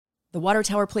The Water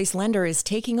Tower Place lender is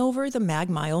taking over the Mag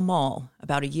Mile Mall.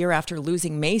 About a year after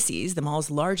losing Macy's, the mall's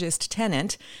largest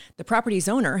tenant, the property's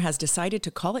owner has decided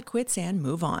to call it quits and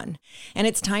move on. And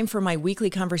it's time for my weekly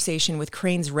conversation with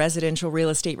Crain's residential real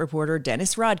estate reporter,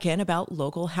 Dennis Rodkin, about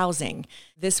local housing.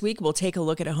 This week, we'll take a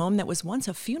look at a home that was once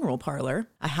a funeral parlor,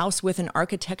 a house with an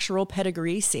architectural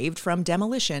pedigree saved from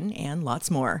demolition, and lots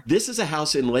more. This is a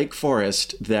house in Lake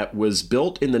Forest that was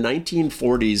built in the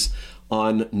 1940s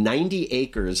on 90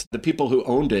 acres. The people who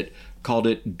owned it called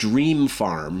it Dream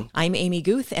Farm. I'm Amy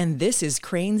Guth, and this is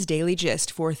Crain's Daily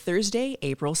Gist for Thursday,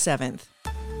 April 7th.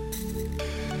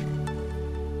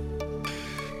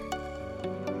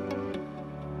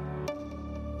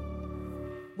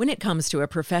 When it comes to a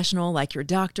professional like your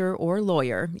doctor or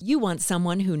lawyer, you want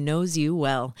someone who knows you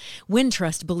well.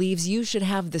 Wintrust believes you should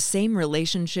have the same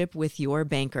relationship with your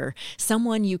banker,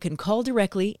 someone you can call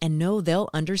directly and know they'll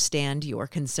understand your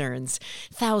concerns.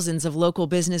 Thousands of local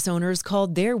business owners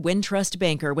called their Wintrust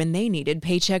banker when they needed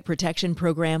Paycheck Protection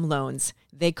Program loans.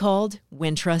 They called,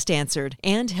 Wintrust answered,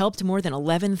 and helped more than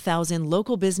 11,000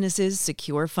 local businesses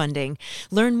secure funding.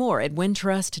 Learn more at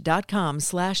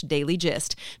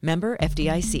wintrust.com/dailygist. Member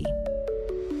FDIC.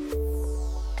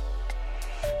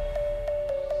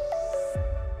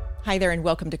 Hi there, and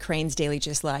welcome to Crain's Daily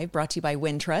Gist Live, brought to you by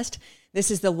Wintrust. This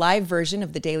is the live version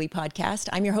of the daily podcast.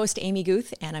 I'm your host, Amy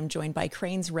Guth, and I'm joined by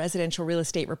Crain's residential real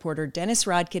estate reporter, Dennis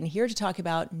Rodkin, here to talk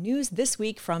about news this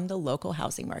week from the local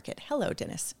housing market. Hello,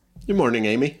 Dennis. Good morning,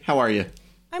 Amy. How are you?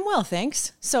 I'm well,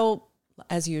 thanks. So,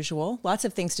 as usual, lots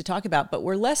of things to talk about, but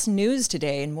we're less news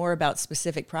today and more about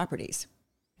specific properties.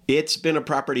 It's been a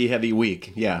property-heavy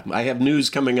week. Yeah, I have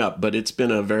news coming up, but it's been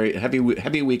a very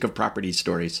heavy week of property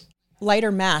stories.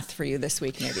 Lighter math for you this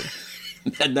week, maybe.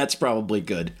 And that's probably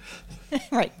good.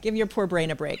 Right. Give your poor brain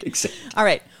a break. Exactly. All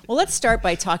right. Well, let's start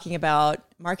by talking about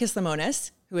Marcus Lemonis,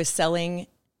 who is selling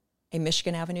a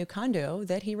Michigan Avenue condo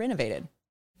that he renovated.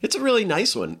 It's a really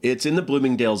nice one. It's in the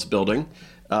Bloomingdale's building.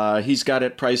 He's got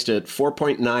it priced at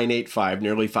 $4.985,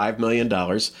 nearly $5 million.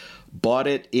 Bought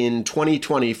it in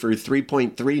 2020 for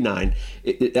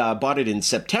 $3.39. Bought it in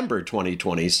September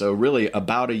 2020, so really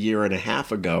about a year and a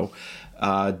half ago.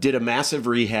 Did a massive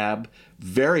rehab.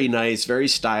 Very nice, very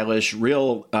stylish,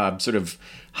 real sort of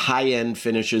high-end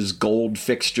finishes, gold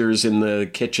fixtures in the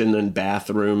kitchen and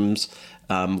bathrooms.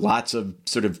 Lots of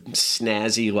sort of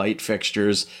snazzy light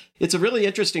fixtures. It's a really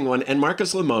interesting one. And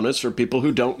Marcus Lemonis, for people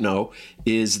who don't know,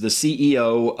 is the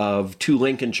CEO of two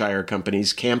Lincolnshire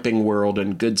companies, Camping World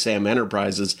and Good Sam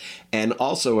Enterprises, and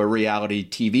also a reality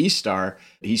TV star.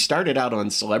 He started out on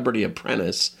Celebrity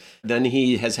Apprentice. Then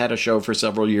he has had a show for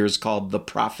several years called The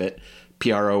Profit,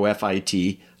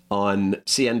 Profit, on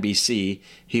CNBC.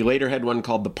 He later had one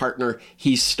called The Partner.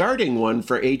 He's starting one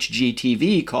for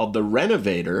HGTV called The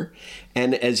Renovator.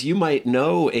 And as you might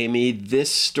know, Amy,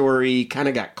 this story kind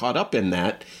of got caught up in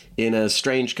that in a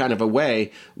strange kind of a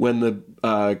way. When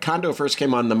the condo first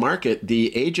came on the market,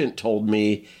 the agent told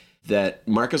me that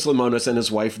Marcus Lemonis and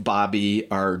his wife, Bobby,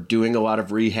 are doing a lot of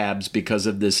rehabs because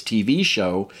of this TV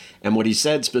show. And what he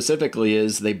said specifically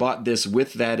is they bought this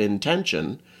with that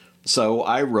intention. So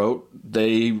I wrote,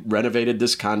 they renovated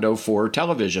this condo for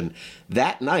television.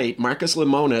 That night, Marcus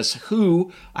Lemonis,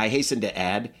 who, I hasten to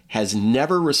add, has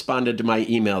never responded to my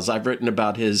emails. I've written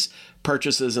about his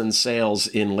purchases and sales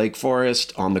in Lake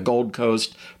Forest, on the Gold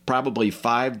Coast, probably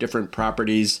 5 different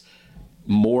properties,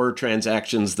 more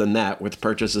transactions than that with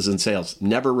purchases and sales.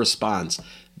 Never responds.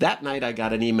 That night, I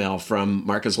got an email from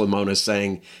Marcus Lemonis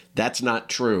saying, that's not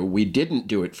true. We didn't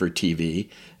do it for TV.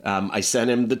 I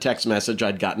sent him the text message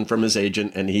I'd gotten from his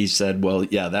agent, and he said, well,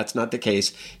 yeah, that's not the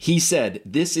case. He said,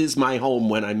 this is my home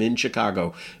when I'm in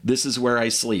Chicago. This is where I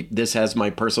sleep. This has my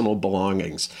personal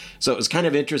belongings. So it was kind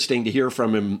of interesting to hear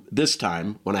from him this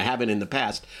time, when I haven't in the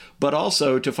past, but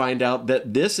also to find out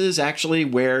that this is actually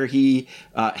where he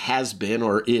has been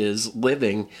or is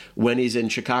living when he's in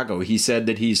Chicago. He said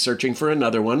that he's searching for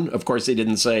another one. Of course, he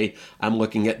didn't say, I'm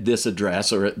looking at this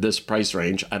address or at this price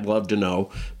range. I'd love to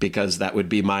know, because that would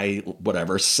be my,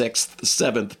 6th,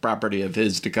 7th property of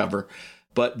his to cover.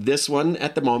 But this one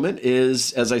at the moment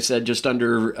is, as I said, just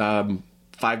under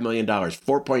 $5 million,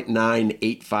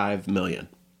 $4.985 million.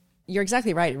 You're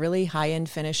exactly right. Really high-end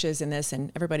finishes in this.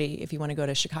 And everybody, if you want to go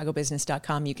to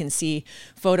chicagobusiness.com, you can see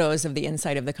photos of the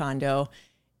inside of the condo.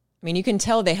 I mean, you can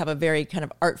tell they have a very kind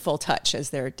of artful touch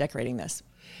as they're decorating this.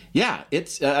 Yeah,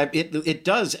 it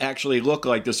does actually look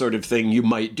like the sort of thing you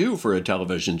might do for a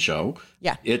television show.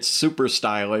 Yeah. It's super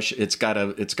stylish. It's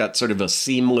got sort of a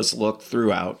seamless look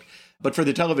throughout. But for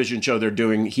the television show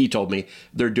he told me,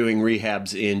 they're doing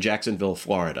rehabs in Jacksonville,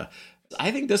 Florida.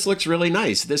 I think this looks really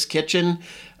nice. This kitchen,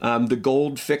 the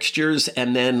gold fixtures,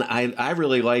 and then I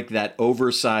really like that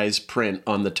oversized print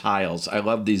on the tiles. I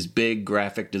love these big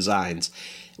graphic designs.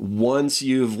 Once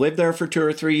you've lived there for 2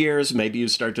 or 3 years, maybe you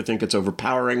start to think it's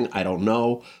overpowering. I don't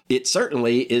know. It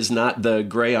certainly is not the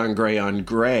gray on gray on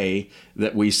gray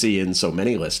that we see in so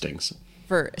many listings.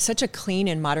 For such a clean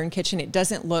and modern kitchen, it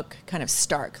doesn't look kind of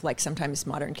stark like sometimes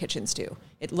modern kitchens do.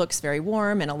 It looks very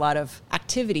warm and a lot of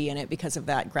activity in it because of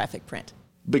that graphic print.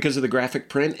 Because of the graphic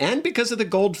print and because of the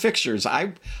gold fixtures.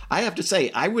 I have to say,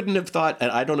 I wouldn't have thought,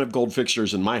 and I don't have gold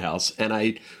fixtures in my house, and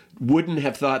I wouldn't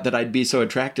have thought that I'd be so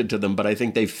attracted to them, but I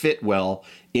think they fit well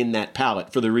in that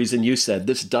palette for the reason you said.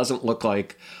 This doesn't look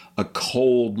like a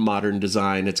cold modern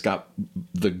design. It's got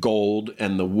the gold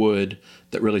and the wood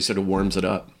that really sort of warms it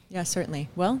up. Yeah, certainly.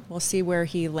 Well, we'll see where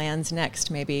he lands next.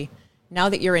 Maybe now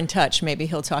that you're in touch, maybe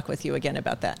he'll talk with you again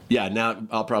about that. Yeah, now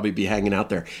I'll probably be hanging out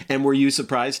there. And were you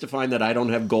surprised to find that I don't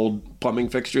have gold plumbing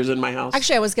fixtures in my house?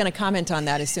 Actually, I was going to comment on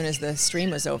that as soon as the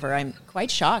stream was over. I'm quite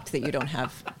shocked that you don't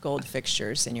have gold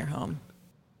fixtures in your home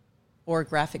or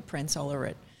graphic prints all over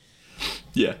it.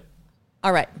 Yeah.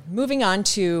 All right, moving on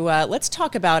to, let's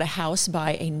talk about a house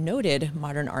by a noted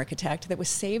modern architect that was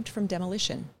saved from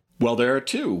demolition. Well, there are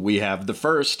two. We have the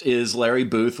first is Larry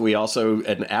Booth. We also,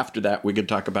 and after that, we could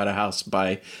talk about a house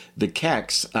by the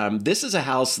Kecks. This is a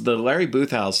house, the Larry Booth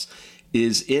house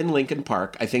is in Lincoln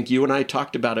Park. I think you and I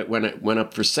talked about it when it went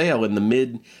up for sale in the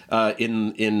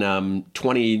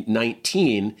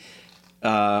 2019,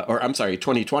 or I'm sorry,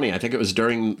 2020. I think it was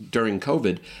during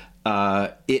COVID.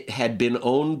 It had been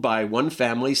owned by one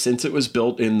family since it was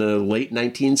built in the late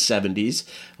 1970s.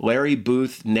 Larry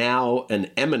Booth, now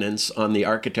an eminence on the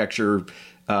architecture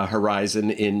horizon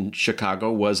in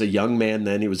Chicago, was a young man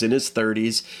then. He was in his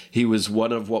 30s. He was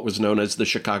one of what was known as the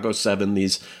Chicago Seven,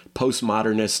 these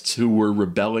postmodernists who were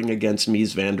rebelling against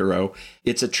Mies van der Rohe.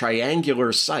 It's a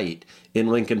triangular site in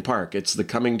Lincoln Park. It's the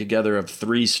coming together of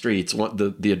 3 streets.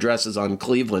 The address is on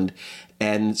Cleveland.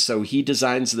 And so he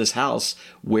designs this house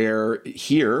where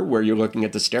you're looking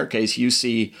at the staircase, you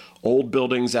see old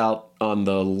buildings out on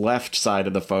the left side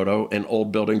of the photo and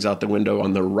old buildings out the window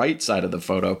on the right side of the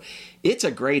photo. It's a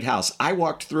great house. I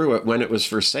walked through it when it was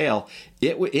for sale.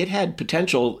 It had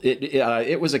potential.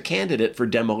 It was a candidate for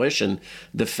demolition.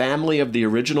 The family of the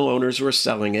original owners were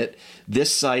selling it.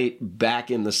 This site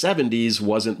back in the 70s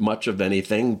wasn't much of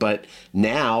anything, but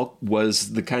now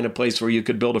was the kind of place where you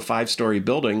could build a 5-story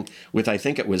building with, I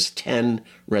think it was 10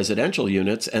 residential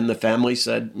units. And the family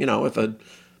said,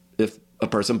 if a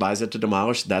person buys it to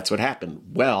demolish, that's what happened.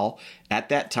 Well, at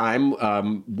that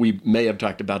time, we may have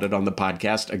talked about it on the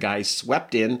podcast, a guy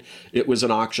swept in. It was an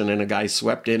auction, and a guy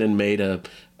swept in and made a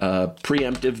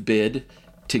preemptive bid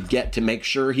to make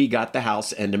sure he got the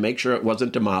house and to make sure it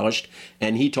wasn't demolished.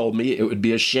 And he told me it would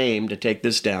be a shame to take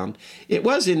this down. It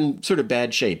was in sort of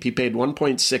bad shape. He paid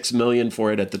 $1.6 million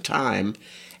for it at the time.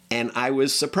 And I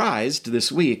was surprised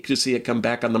this week to see it come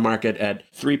back on the market at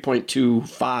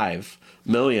 $3.25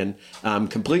 million,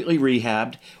 completely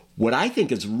rehabbed. What I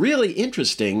think is really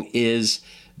interesting is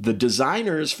the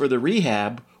designers for the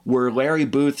rehab were Larry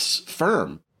Booth's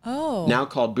firm, now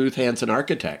called Booth Hansen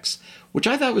Architects, which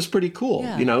I thought was pretty cool.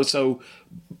 Yeah. So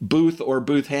Booth or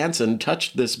Booth Hansen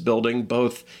touched this building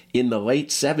both in the late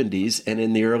 70s and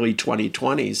in the early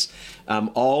 2020s.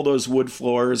 All those wood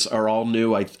floors are all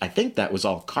new. I think that was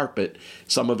all carpet.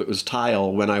 Some of it was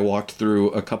tile when I walked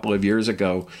through a couple of years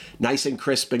ago. Nice and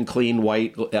crisp and clean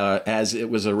white as it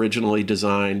was originally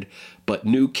designed, but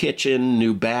new kitchen,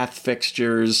 new bath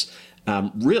fixtures,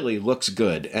 really looks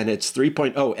good. And it's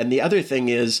 3.0. And the other thing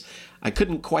is, I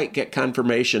couldn't quite get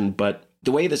confirmation, but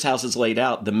the way this house is laid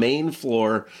out, the main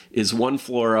floor is 1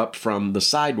 floor up from the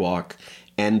sidewalk,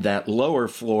 and that lower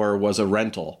floor was a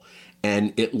rental.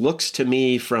 And it looks to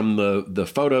me from the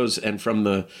photos and from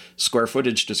the square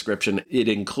footage description, it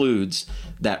includes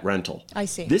that rental. I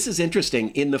see. This is interesting.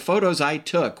 In the photos I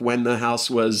took when the house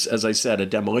was, as I said, a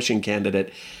demolition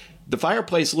candidate, the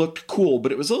fireplace looked cool,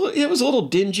 but it was a little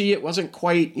dingy. It wasn't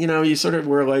quite, you sort of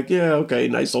were like, yeah, okay,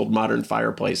 nice old modern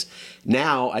fireplace.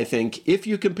 Now, I think if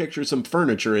you can picture some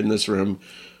furniture in this room,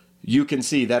 you can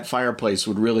see that fireplace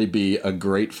would really be a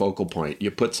great focal point.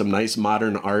 You put some nice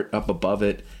modern art up above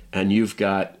it, and you've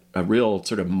got a real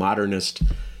sort of modernist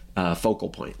focal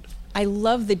point. I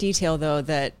love the detail, though,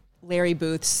 that Larry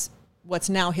Booth's, what's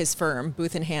now his firm,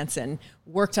 Booth and Hansen,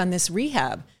 worked on this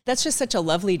rehab. That's just such a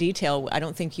lovely detail I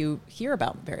don't think you hear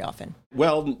about very often.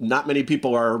 Well, not many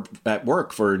people are at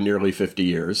work for nearly 50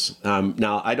 years.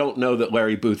 Now, I don't know that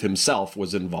Larry Booth himself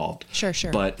was involved. Sure.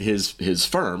 But his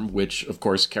firm, which, of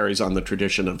course, carries on the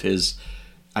tradition of his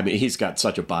I mean, he's got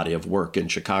such a body of work in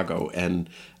Chicago, and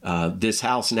this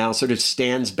house now sort of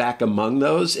stands back among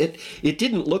those. It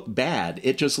didn't look bad.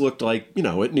 It just looked like,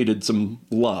 it needed some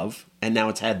love, and now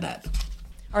it's had that.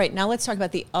 All right, now let's talk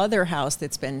about the other house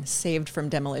that's been saved from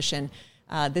demolition.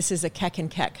 This is a Keck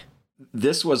and Keck.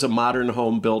 This was a modern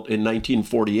home built in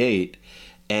 1948,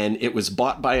 and it was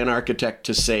bought by an architect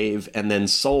to save and then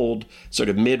sold sort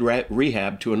of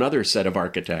mid-rehab to another set of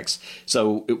architects.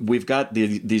 So we've got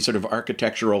these sort of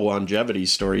architectural longevity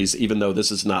stories, even though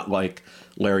this is not like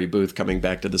Larry Booth coming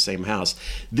back to the same house.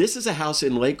 This is a house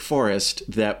in Lake Forest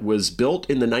that was built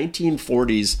in the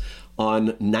 1940s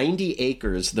on 90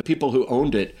 acres. The people who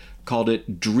owned it called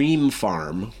it Dream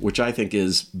Farm, which I think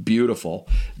is beautiful.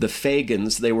 The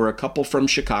Fagans, they were a couple from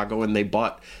Chicago, and they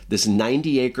bought this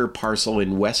 90-acre parcel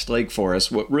in West Lake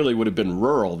Forest, what really would have been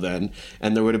rural then,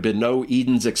 and there would have been no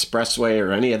Eden's Expressway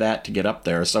or any of that to get up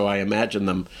there. So I imagine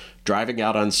them driving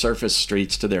out on surface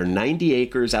streets to their 90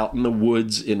 acres out in the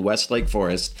woods in West Lake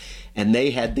Forest, and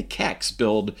they had the Kecks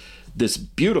build this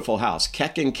beautiful house.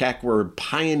 Keck and Keck were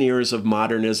pioneers of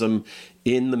modernism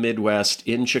in the Midwest,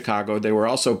 in Chicago. They were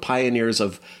also pioneers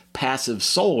of passive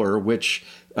solar, which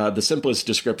the simplest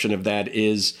description of that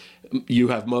is you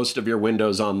have most of your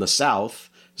windows on the south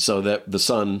so that the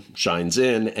sun shines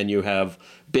in, and you have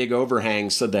big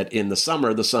overhangs so that in the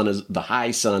summer the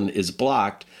high sun is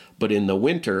blocked, but in the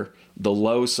winter the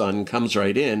low sun comes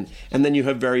right in, and then you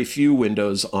have very few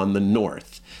windows on the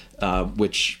north,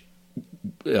 which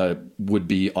would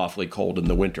be awfully cold in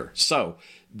the winter. So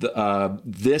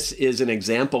this is an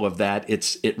example of that.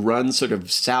 It runs sort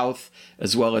of south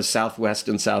as well as southwest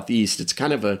and southeast.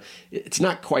 It's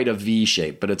not quite a V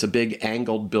shape, but it's a big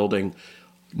angled building,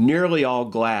 nearly all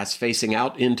glass, facing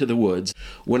out into the woods.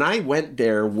 When I went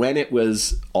there, when it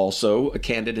was also a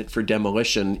candidate for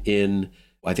demolition in,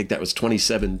 I think that was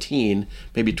 2017,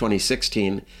 maybe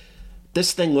 2016,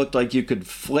 this thing looked like you could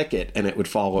flick it and it would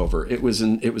fall over. It was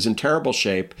in terrible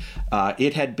shape.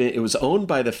 It was owned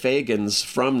by the Fagans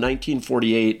from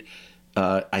 1948,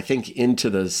 I think into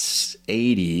the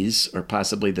 80s or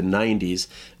possibly the 90s.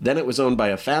 Then it was owned by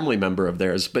a family member of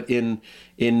theirs. But in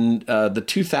the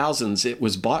 2000s, it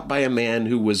was bought by a man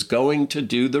who was going to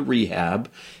do the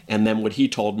rehab. And then what he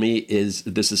told me is,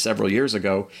 this is several years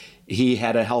ago, he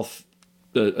had a health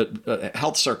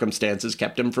circumstances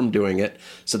kept him from doing it.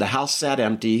 So the house sat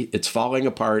empty. It's falling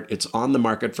apart. It's on the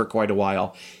market for quite a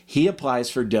while. He applies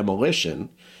for demolition.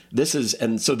 This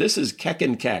is Keck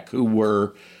and Keck, who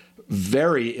were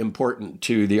very important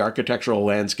to the architectural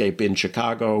landscape in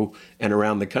Chicago and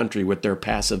around the country with their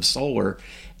passive solar.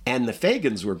 And the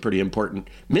Fagans were pretty important.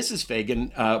 Mrs.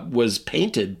 Fagan was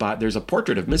painted by, there's a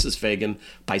portrait of Mrs. Fagan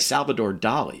by Salvador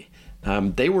Dali.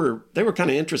 They were kind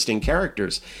of interesting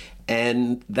characters.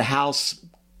 And the house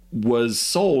was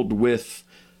sold with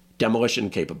demolition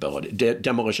capability,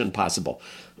 demolition possible.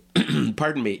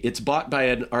 Pardon me. It's bought by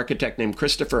an architect named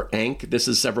Christopher Enck. This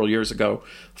is several years ago.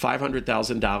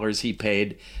 $500,000 he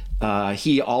paid.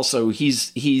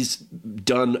 He's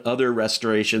done other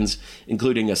restorations,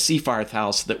 including a Seafarth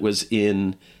house that was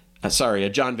in, a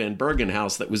John Van Bergen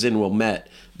house that was in Wilmette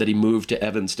that he moved to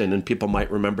Evanston, and people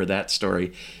might remember that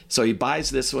story. So he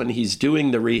buys this one. He's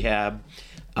doing the rehab.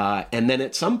 And then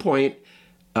at some point,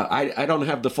 I don't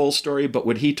have the full story, but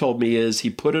what he told me is he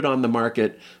put it on the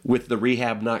market with the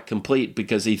rehab not complete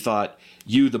because he thought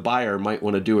you, the buyer, might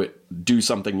want to do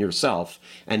something yourself,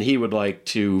 and he would like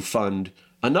to fund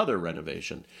another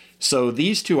renovation. So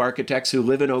these two architects who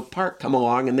live in Oak Park come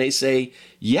along and they say,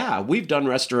 yeah, we've done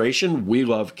restoration. We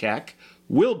love Keck.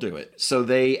 We'll do it. So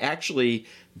they actually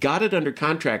got it under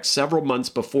contract several months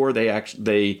before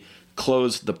they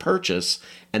closed the purchase,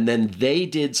 and then they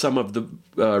did some of the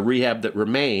rehab that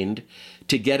remained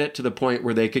to get it to the point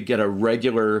where they could get a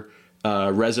regular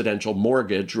residential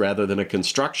mortgage rather than a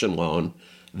construction loan,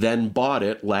 then bought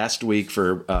it last week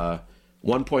for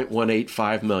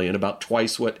 $1.185 million, about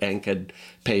twice what Enck had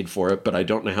paid for it, but I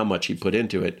don't know how much he put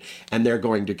into it, and they're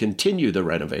going to continue the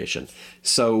renovation.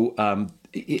 So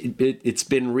it's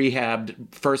been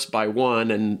rehabbed first by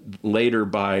one and later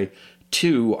by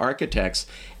two architects,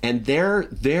 and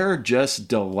they're just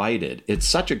delighted. It's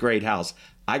such a great house.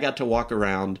 I got to walk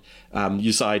around.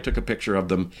 You saw I took a picture of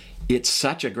them. It's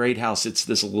such a great house. It's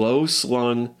this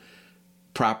low-slung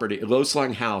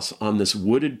house on this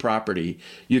wooded property.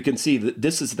 You can see that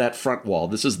this is that front wall.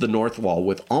 This is the north wall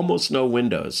with almost no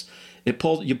windows. You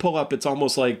pull up, it's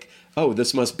almost like, oh,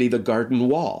 this must be the garden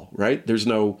wall, right? There's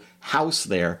no house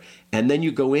there. And then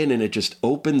you go in and it just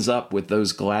opens up with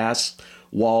those glass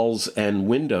walls and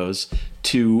windows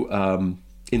to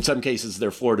In some cases,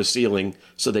 they're floor to ceiling,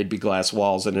 so they'd be glass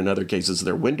walls, and in other cases,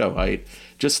 they're window height.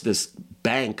 Just this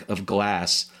bank of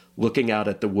glass looking out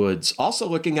at the woods, also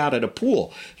looking out at a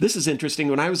pool. This is interesting.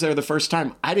 When I was there the first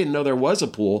time, I didn't know there was a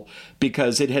pool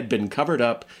because it had been covered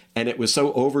up and it was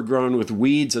so overgrown with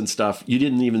weeds and stuff, you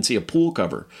didn't even see a pool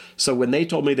cover. So when they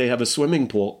told me they have a swimming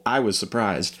pool, I was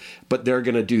surprised. But they're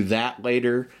going to do that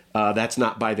later. That's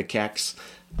not by the Kecks.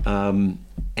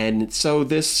 And so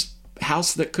this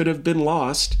house that could have been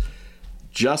lost,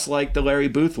 just like the Larry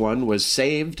Booth one, was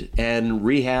saved and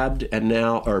rehabbed, and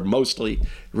now, or mostly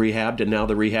rehabbed, and now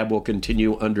the rehab will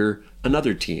continue under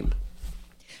another team.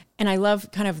 And I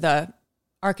love kind of the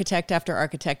architect after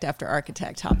architect after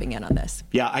architect hopping in on this.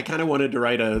 Yeah, I kind of wanted to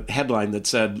write a headline that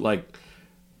said, like,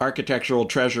 architectural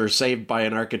treasure saved by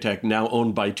an architect, now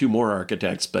owned by 2 more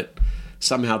architects, but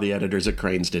somehow the editors at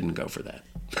Crain's didn't go for that.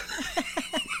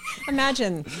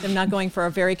 Imagine them not going for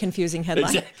a very confusing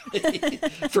headline. Exactly.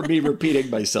 For me repeating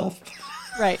myself.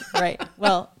 Right.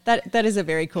 Well, that is a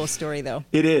very cool story, though.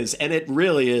 It is. And it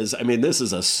really is. I mean, this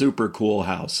is a super cool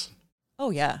house. Oh,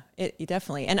 yeah, it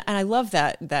definitely. And I love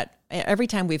that every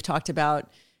time we've talked about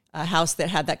a house that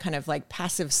had that kind of like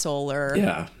passive solar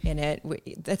in it,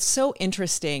 that's so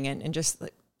interesting and just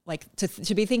like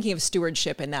to be thinking of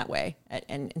stewardship in that way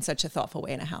and in such a thoughtful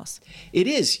way in a house. It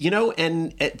is,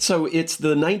 and so it's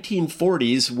the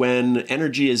 1940s when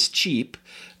energy is cheap.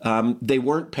 They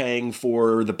weren't paying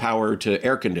for the power to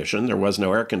air condition. There was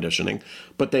no air conditioning,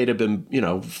 but they'd have been,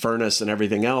 furnace and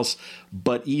everything else.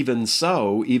 But even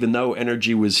so, even though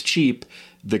energy was cheap,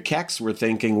 the Kecks were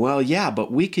thinking, well, yeah,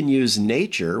 but we can use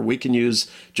nature. We can use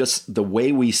just the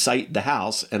way we site the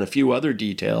house and a few other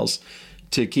details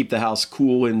to keep the house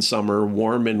cool in summer,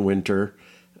 warm in winter.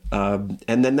 And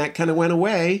then that kind of went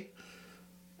away.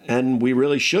 And we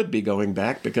really should be going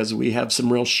back because we have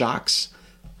some real shocks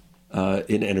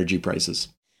in energy prices.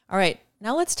 All right.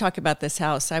 Now let's talk about this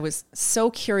house. I was so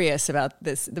curious about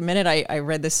this the minute I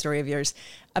read this story of yours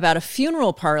about a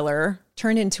funeral parlor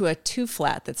turned into a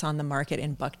 2-flat that's on the market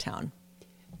in Bucktown.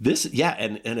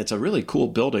 And it's a really cool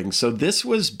building. So this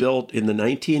was built in the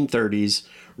 1930s,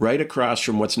 right across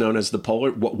from what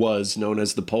was known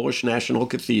as the Polish National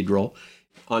Cathedral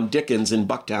on Dickens in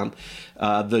Bucktown.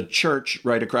 The church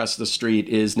right across the street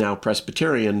is now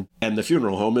Presbyterian, and the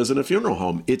funeral home isn't a funeral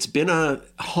home. It's been a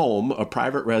home, a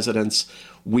private residence.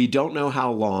 We don't know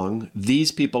how long.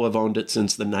 These people have owned it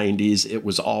since the 90s. It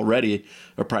was already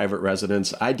a private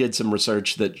residence. I did some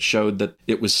research that showed that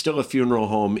it was still a funeral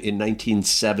home in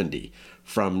 1970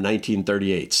 from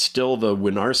 1938. Still the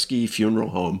Winarski Funeral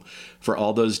Home for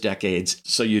all those decades.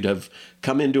 So you'd have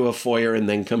come into a foyer and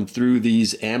then come through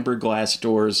these amber glass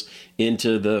doors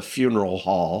into the funeral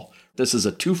hall. This is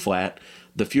a 2-flat.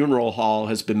 The funeral hall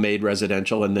has been made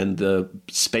residential, and then the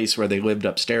space where they lived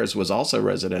upstairs was also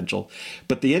residential.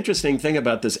 But the interesting thing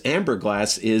about this amber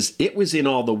glass is it was in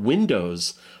all the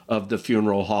windows of the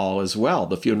funeral hall as well,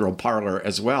 the funeral parlor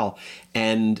as well.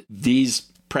 And these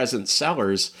present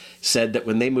sellers said that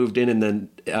when they moved in the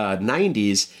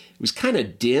 90s, it was kind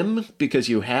of dim because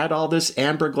you had all this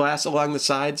amber glass along the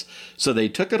sides. So they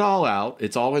took it all out.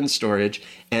 It's all in storage.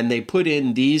 And they put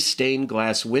in these stained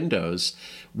glass windows,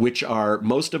 which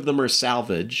most of them are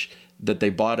salvage that they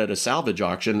bought at a salvage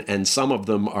auction. And some of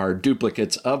them are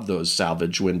duplicates of those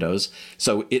salvage windows.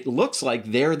 So it looks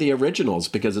like they're the originals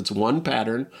because it's one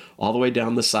pattern all the way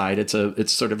down the side.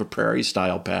 It's sort of a prairie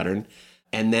style pattern.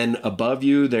 And then above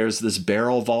you, there's this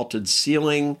barrel vaulted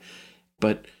ceiling.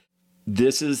 But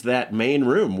this is that main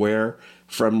room where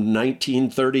from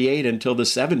 1938 until the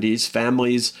 70s,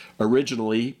 families,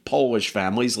 originally Polish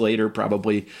families, later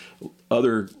probably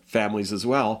other families as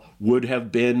well, would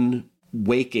have been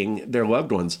waking their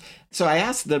loved ones. So I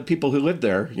asked the people who lived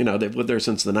there, they've lived there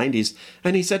since the 90s,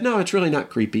 and he said, no, it's really not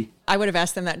creepy. I would have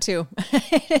asked them that too.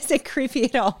 Is it creepy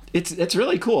at all? It's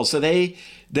really cool. So they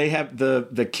have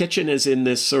the kitchen is in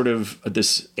this sort of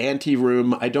this ante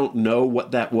room. I don't know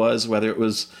what that was, whether it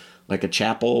was like a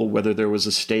chapel, whether there was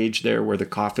a stage there where the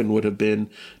coffin would have been.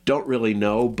 Don't really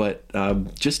know, but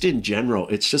just in general,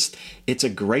 it's a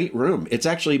great room. It's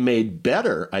actually made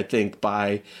better, I think,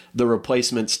 by the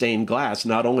replacement stained glass,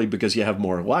 not only because you have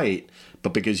more light,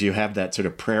 but because you have that sort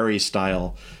of prairie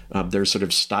style. There's sort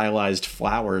of stylized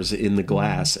flowers in the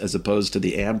glass as opposed to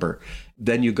the amber.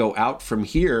 Then you go out from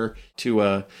here to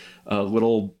a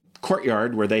little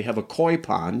courtyard where they have a koi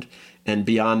pond, and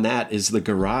beyond that is the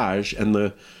garage, and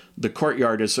the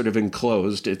courtyard is sort of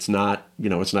enclosed. It's not,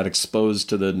 it's not exposed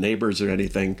to the neighbors or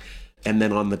anything. And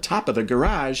then on the top of the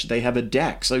garage, they have a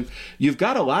deck. So you've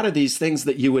got a lot of these things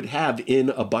that you would have in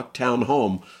a Bucktown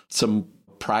home, some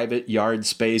private yard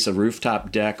space, a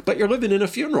rooftop deck, but you're living in a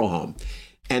funeral home.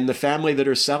 And the family that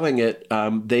are selling it,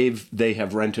 they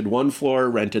have rented one floor,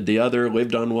 rented the other,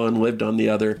 lived on one, lived on the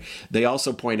other. They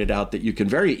also pointed out that you can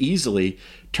very easily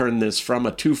turn this from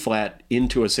a 2-flat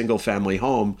into a single-family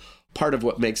home. Part of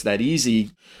what makes that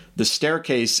easy, the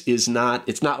staircase it's not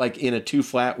like in a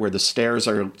 2-flat where the stairs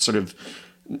are sort of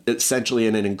essentially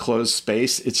in an enclosed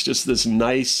space. It's just this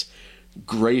nice,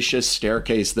 gracious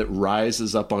staircase that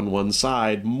rises up on one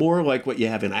side, more like what you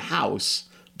have in a house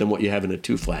than what you have in a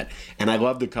 2-flat. And I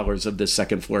love the colors of this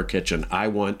second floor kitchen. I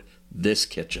want this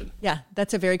kitchen. Yeah,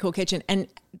 that's a very cool kitchen. And,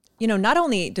 not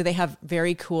only do they have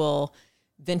very cool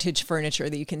vintage furniture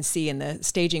that you can see in the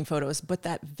staging photos, but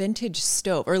that vintage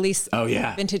stove, or at least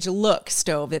vintage look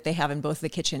stove that they have in both the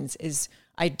kitchens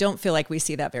I don't feel like we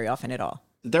see that very often at all.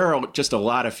 There are just a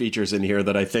lot of features in here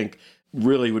that I think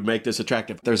really would make this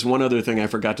attractive. There's one other thing I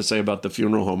forgot to say about the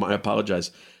funeral home. I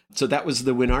apologize. So that was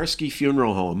the Winiarski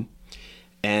Funeral Home.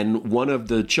 And one of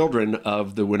the children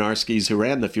of the Winiarskis who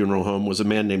ran the funeral home was a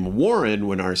man named Warren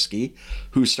Winiarski,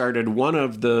 who started one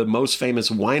of the most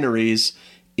famous wineries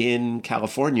in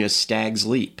California, Stag's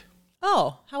Leap.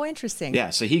 Oh, how interesting. Yeah,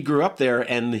 so he grew up there,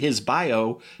 and his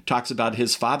bio talks about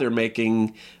his father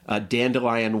making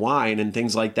dandelion wine and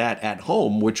things like that at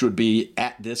home, which would be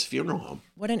at this funeral home.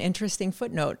 What an interesting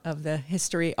footnote of the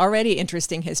already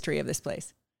interesting history of this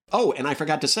place. Oh, and I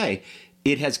forgot to say,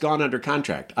 it has gone under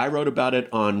contract. I wrote about it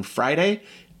on Friday,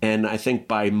 and I think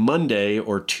by Monday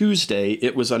or Tuesday,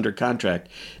 it was under contract.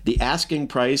 The asking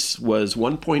price was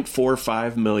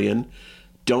 $1.45 million.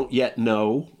 Don't yet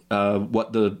know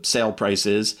what the sale price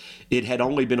is. It had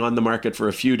only been on the market for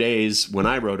a few days when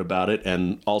I wrote about it,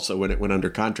 and also when it went under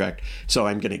contract. So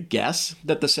I'm going to guess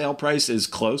that the sale price is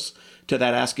close to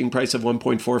that asking price of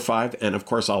 1.45. And of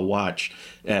course, I'll watch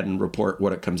and report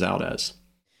what it comes out as.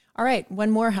 All right,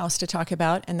 one more house to talk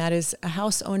about, and that is a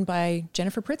house owned by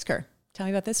Jennifer Pritzker. Tell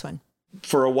me about this one.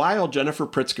 For a while, Jennifer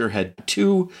Pritzker had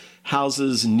 2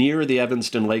 houses near the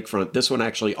Evanston lakefront, this one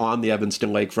actually on the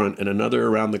Evanston lakefront and another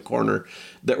around the corner,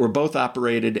 that were both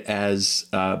operated as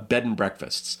bed and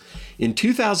breakfasts. In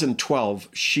 2012,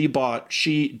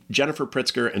 Jennifer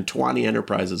Pritzker and Tawani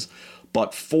Enterprises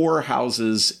bought 4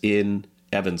 houses in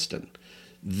Evanston.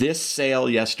 This sale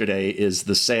yesterday is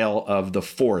the sale of the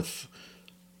 4th.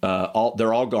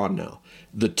 They're all gone now.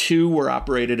 The 2 were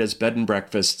operated as bed and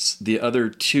breakfasts. The other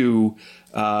 2,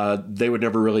 they would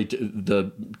never really,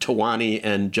 the Tawani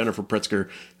and Jennifer Pritzker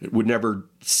would never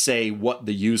say what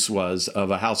the use was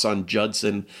of a house on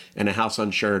Judson and a house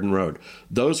on Sheridan Road.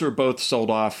 Those were both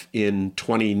sold off in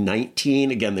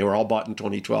 2019. Again, they were all bought in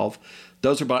 2012.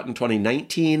 Those were bought in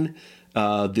 2019.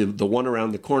 The one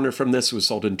around the corner from this was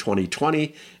sold in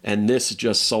 2020, and this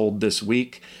just sold this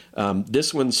week.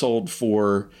 This one sold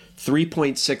for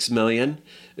 $3.6 million.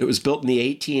 It was built in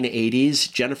the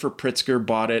 1880s. Jennifer Pritzker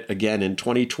bought it again in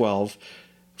 2012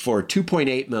 for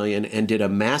 $2.8 million and did a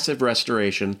massive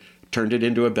restoration, turned it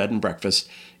into a bed and breakfast.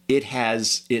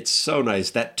 It's so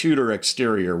nice. That Tudor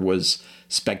exterior was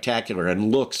spectacular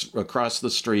and looks across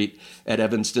the street at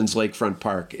Evanston's Lakefront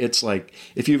Park. It's like,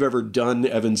 if you've ever done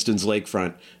Evanston's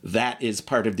Lakefront, that is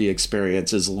part of the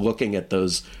experience, is looking at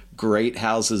those great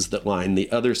houses that line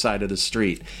the other side of the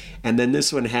street. And then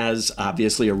this one has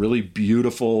obviously a really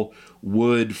beautiful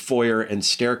wood foyer and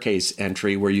staircase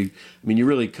entry where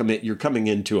you're coming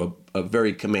into a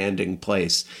very commanding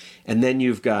place. And then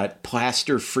you've got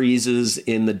plaster friezes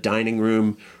in the dining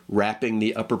room wrapping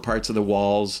the upper parts of the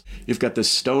walls. You've got this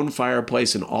stone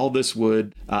fireplace and all this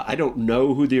wood. I don't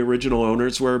know who the original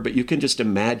owners were, but you can just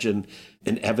imagine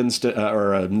an Evanston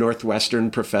or a Northwestern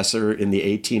professor in the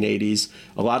 1880s.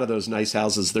 A lot of those nice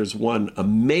houses. There's one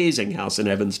amazing house in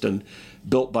Evanston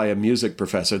built by a music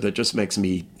professor that just makes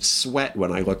me sweat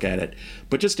when I look at it.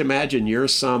 But just imagine you're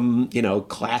some,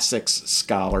 classics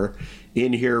scholar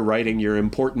in here writing your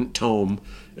important tome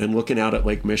and looking out at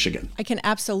Lake Michigan. I can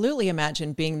absolutely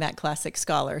imagine being that classic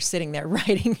scholar sitting there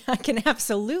writing. I can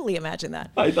absolutely imagine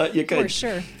that. I thought you could. For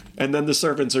sure. And then the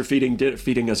servants are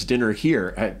feeding us dinner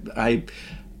here.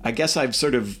 I guess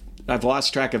I've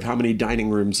lost track of how many dining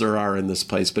rooms there are in this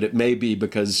place, but it may be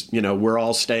because, we're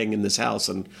all staying in this house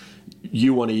and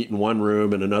you want to eat in one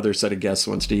room and another set of guests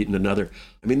wants to eat in another.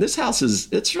 I mean, this house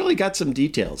it's really got some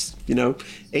details,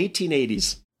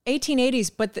 1880s.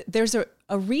 1880s, but there's a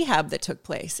rehab that took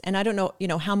place. And I don't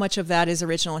know, how much of that is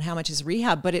original and how much is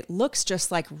rehab, but it looks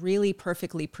just like really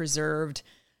perfectly preserved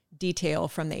detail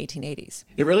from the 1880s.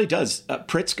 It really does.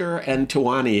 Pritzker and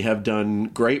Tawani have done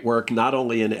great work, not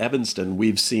only in Evanston.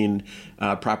 We've seen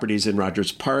properties in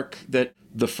Rogers Park that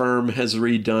the firm has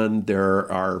redone.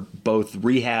 There are both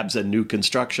rehabs and new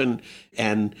construction.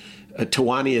 And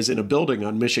Tawani is in a building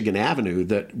on Michigan Avenue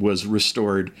that was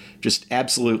restored just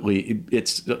absolutely.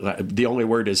 It's the only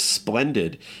word is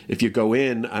splendid. If you go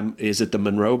in, is it the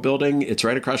Monroe building? It's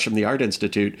right across from the Art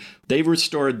Institute. They've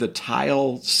restored the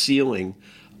tile ceiling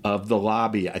of the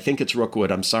lobby. I think it's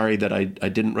Rookwood. I'm sorry that I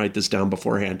didn't write this down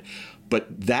beforehand.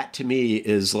 But that to me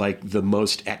is like the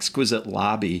most exquisite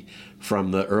lobby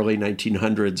from the early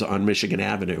 1900s on Michigan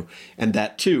Avenue. And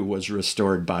that too was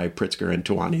restored by Pritzker and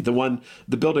Tawani,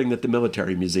 the building that the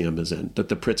military museum is in, that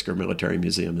the Pritzker Military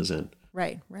Museum is in.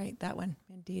 Right. That one.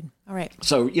 Indeed. All right.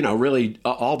 So, really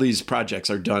all these projects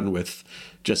are done with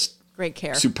just great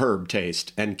care, superb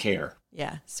taste and care.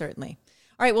 Yeah, certainly.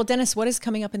 All right. Well, Dennis, what is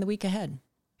coming up in the week ahead?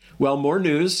 Well, more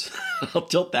news. I'll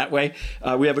tilt that way.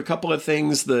 We have a couple of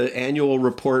things. The annual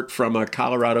report from a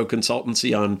Colorado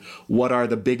consultancy on what are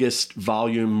the biggest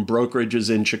volume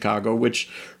brokerages in Chicago, which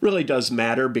really does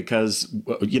matter because,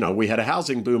 we had a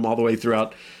housing boom all the way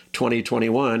throughout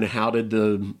 2021. How did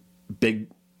the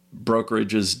big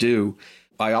brokerages do?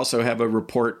 I also have a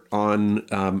report on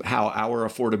how our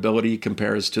affordability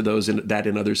compares to those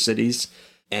in other cities.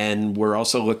 And we're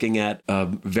also looking at a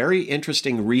very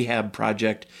interesting rehab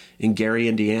project in Gary,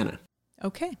 Indiana.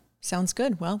 Okay, sounds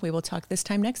good. Well, we will talk this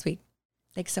time next week.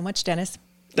 Thanks so much, Dennis.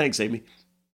 Thanks, Amy.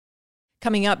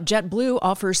 Coming up, JetBlue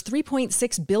offers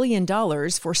 $3.6 billion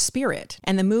for Spirit,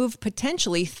 and the move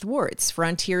potentially thwarts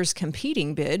Frontier's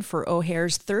competing bid for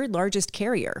O'Hare's third largest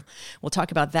carrier. We'll talk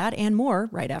about that and more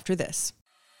right after this.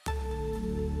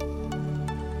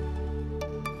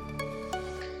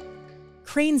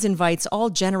 Cranes invites all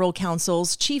general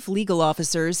counsels, chief legal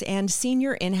officers, and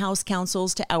senior in-house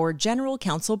counsels to our General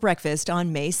Counsel Breakfast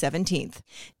on May 17th.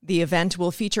 The event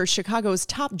will feature Chicago's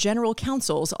top general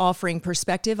counsels offering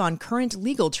perspective on current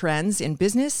legal trends in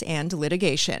business and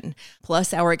litigation.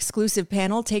 Plus, our exclusive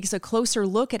panel takes a closer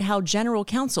look at how general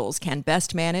counsels can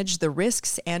best manage the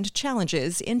risks and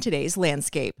challenges in today's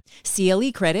landscape.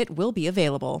 CLE credit will be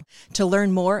available. To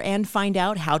learn more and find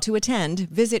out how to attend,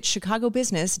 visit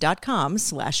chicagobusiness.com/events.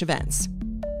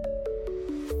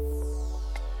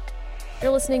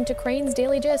 You're listening to Crane's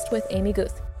Daily Gist with Amy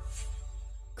Guth.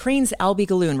 Crane's Albie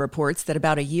Galoon reports that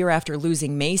about a year after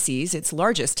losing Macy's, its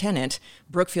largest tenant,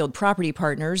 Brookfield Property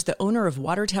Partners, the owner of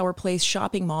Water Tower Place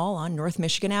shopping mall on North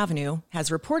Michigan Avenue, has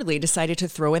reportedly decided to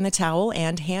throw in the towel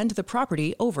and hand the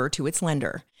property over to its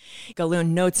lender. Galoon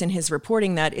notes in his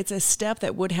reporting that it's a step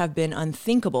that would have been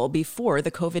unthinkable before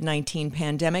the COVID-19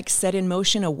 pandemic set in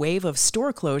motion a wave of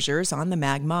store closures on the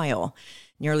Mag Mile.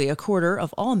 Nearly a quarter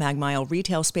of all Mag Mile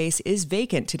retail space is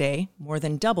vacant today, more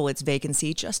than double its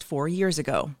vacancy just 4 years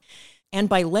ago. And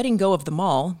by letting go of the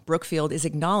mall, Brookfield is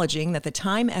acknowledging that the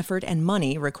time, effort, and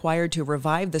money required to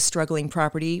revive the struggling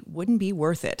property wouldn't be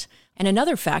worth it. And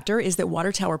another factor is that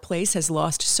Water Tower Place has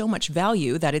lost so much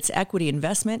value that its equity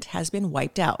investment has been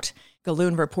wiped out.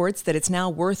 Galoon reports that it's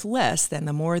now worth less than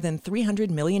the more than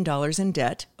 $300 million in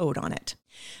debt owed on it.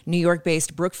 New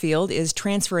York-based Brookfield is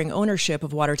transferring ownership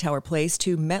of Water Tower Place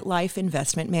to MetLife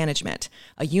Investment Management,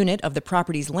 a unit of the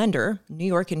property's lender, New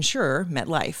York insurer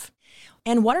MetLife.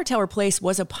 And Water Tower Place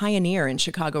was a pioneer in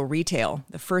Chicago retail,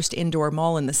 the first indoor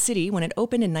mall in the city when it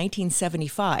opened in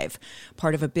 1975,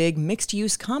 part of a big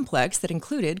mixed-use complex that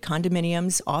included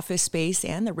condominiums, office space,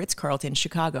 and the Ritz-Carlton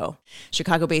Chicago.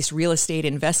 Chicago-based real estate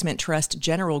investment trust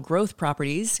General Growth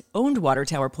Properties owned Water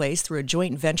Tower Place through a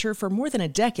joint venture for more than a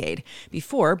decade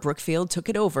before Brookfield took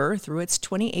it over through its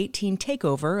 2018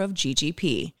 takeover of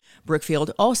GGP.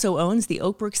 Brookfield also owns the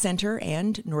Oakbrook Center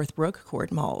and Northbrook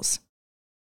Court malls.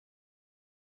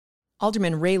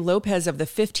 Alderman Ray Lopez of the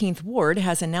 15th Ward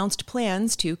has announced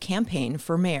plans to campaign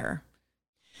for mayor.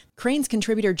 Crane's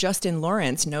contributor Justin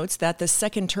Lawrence notes that the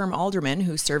second-term alderman,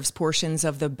 who serves portions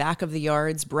of the Back of the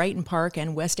Yards, Brighton Park,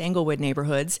 and West Englewood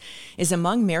neighborhoods, is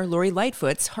among Mayor Lori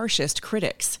Lightfoot's harshest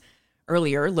critics.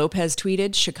 Earlier, Lopez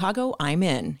tweeted, "Chicago, I'm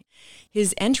in."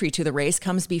 His entry to the race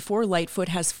comes before Lightfoot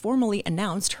has formally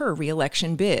announced her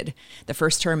re-election bid. The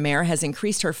first-term mayor has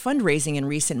increased her fundraising in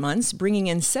recent months, bringing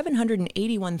in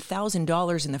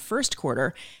 $781,000 in the first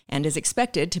quarter, and is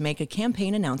expected to make a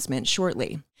campaign announcement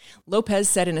shortly. Lopez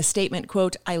said in a statement,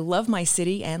 quote, "I love my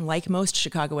city, and like most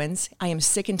Chicagoans, I am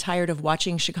sick and tired of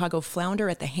watching Chicago flounder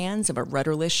at the hands of a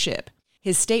rudderless ship."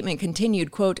 His statement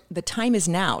continued, quote, "The time is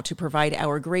now to provide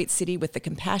our great city with the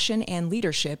compassion and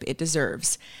leadership it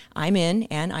deserves. I'm in,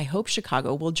 and I hope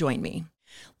Chicago will join me."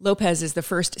 Lopez is the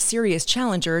first serious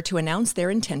challenger to announce their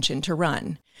intention to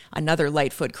run. Another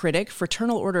Lightfoot critic,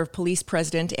 Fraternal Order of Police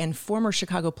president and former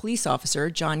Chicago police officer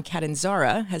John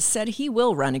Catanzara, has said he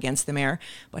will run against the mayor,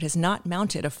 but has not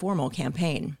mounted a formal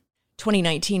campaign.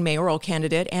 2019 mayoral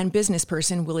candidate and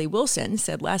businessperson Willie Wilson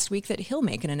said last week that he'll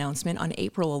make an announcement on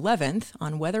April 11th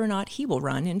on whether or not he will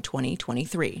run in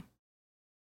 2023.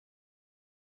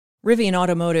 Rivian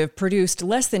Automotive produced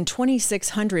less than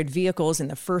 2,600 vehicles in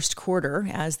the first quarter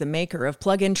as the maker of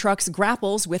plug-in trucks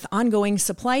grapples with ongoing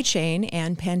supply chain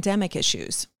and pandemic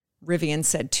issues. Rivian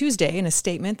said Tuesday in a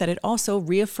statement that it also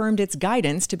reaffirmed its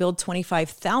guidance to build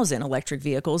 25,000 electric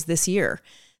vehicles this year.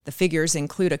 The figures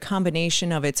include a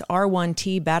combination of its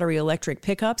R1T battery electric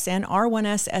pickups and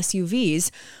R1S SUVs,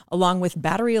 along with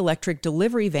battery electric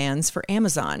delivery vans for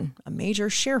Amazon, a major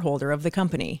shareholder of the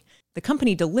company. The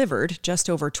company delivered just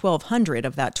over 1,200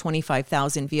 of that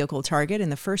 25,000 vehicle target in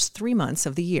the first 3 months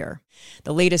of the year.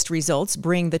 The latest results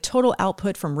bring the total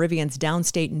output from Rivian's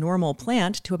downstate Normal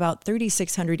plant to about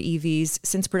 3,600 EVs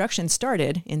since production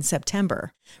started in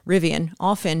September. Rivian,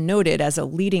 often noted as a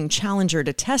leading challenger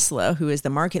to Tesla, who is the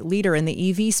market leader in the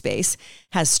EV space,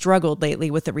 has struggled lately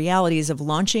with the realities of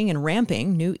launching and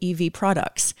ramping new EV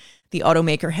products. The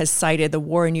automaker has cited the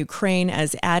war in Ukraine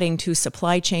as adding to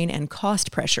supply chain and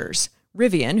cost pressures.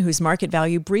 Rivian, whose market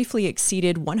value briefly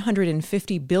exceeded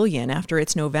 $150 billion after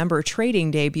its November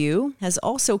trading debut, has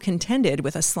also contended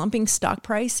with a slumping stock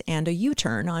price and a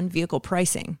U-turn on vehicle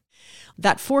pricing.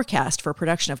 That forecast for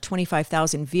production of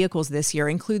 25,000 vehicles this year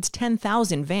includes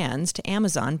 10,000 vans to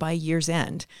Amazon by year's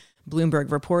end. Bloomberg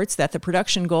reports that the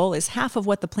production goal is half of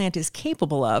what the plant is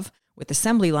capable of, with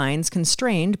assembly lines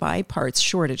constrained by parts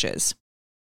shortages.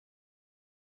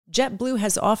 JetBlue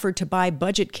has offered to buy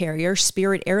budget carrier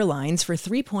Spirit Airlines for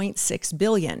 $3.6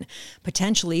 billion,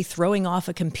 potentially throwing off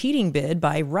a competing bid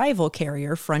by rival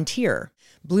carrier Frontier.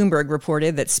 Bloomberg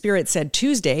reported that Spirit said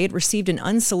Tuesday it received an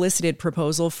unsolicited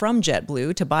proposal from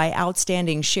JetBlue to buy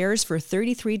outstanding shares for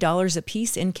 $33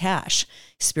 apiece in cash.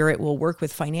 Spirit will work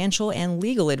with financial and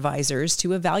legal advisors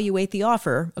to evaluate the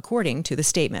offer, according to the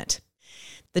statement.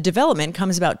 The development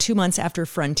comes about 2 months after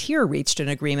Frontier reached an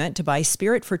agreement to buy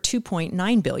Spirit for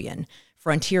 $2.9 billion.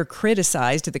 Frontier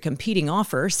criticized the competing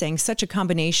offer, saying such a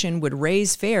combination would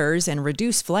raise fares and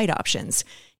reduce flight options.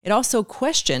 It also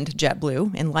questioned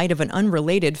JetBlue in light of an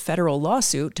unrelated federal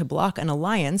lawsuit to block an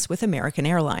alliance with American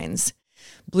Airlines.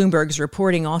 Bloomberg's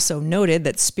reporting also noted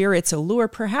that Spirit's allure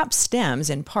perhaps stems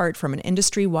in part from an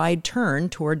industry-wide turn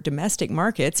toward domestic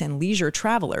markets and leisure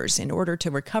travelers in order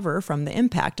to recover from the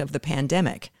impact of the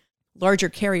pandemic. Larger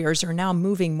carriers are now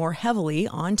moving more heavily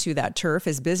onto that turf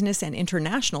as business and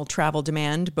international travel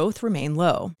demand both remain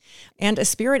low. And a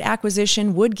Spirit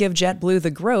acquisition would give JetBlue the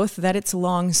growth that it's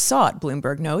long sought,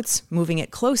 Bloomberg notes, moving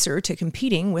it closer to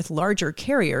competing with larger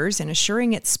carriers and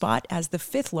assuring its spot as the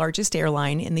fifth largest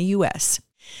airline in the U.S.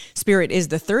 Spirit is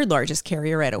the third largest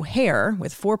carrier at O'Hare,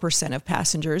 with 4% of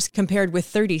passengers, compared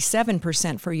with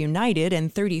 37% for United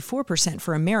and 34%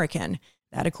 for American.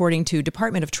 That according to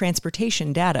Department of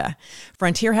Transportation data.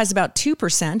 Frontier has about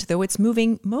 2%, though it's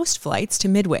moving most flights to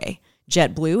Midway.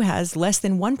 JetBlue has less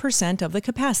than 1% of the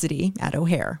capacity at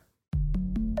O'Hare.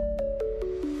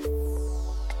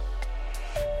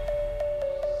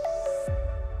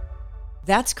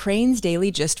 That's Crane's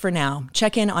Daily Gist for now.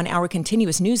 Check in on our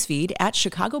continuous newsfeed at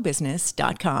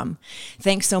chicagobusiness.com.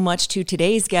 Thanks so much to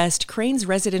today's guest, Crane's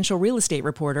residential real estate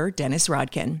reporter, Dennis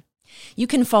Rodkin. You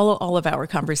can follow all of our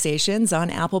conversations on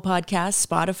Apple Podcasts,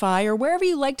 Spotify, or wherever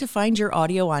you like to find your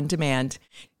audio on demand.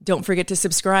 Don't forget to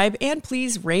subscribe and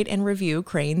please rate and review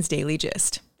Crane's Daily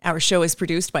Gist. Our show is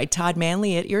produced by Todd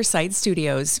Manley at Your Site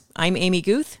Studios. I'm Amy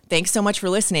Guth. Thanks so much for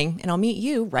listening, and I'll meet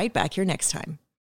you right back here next time.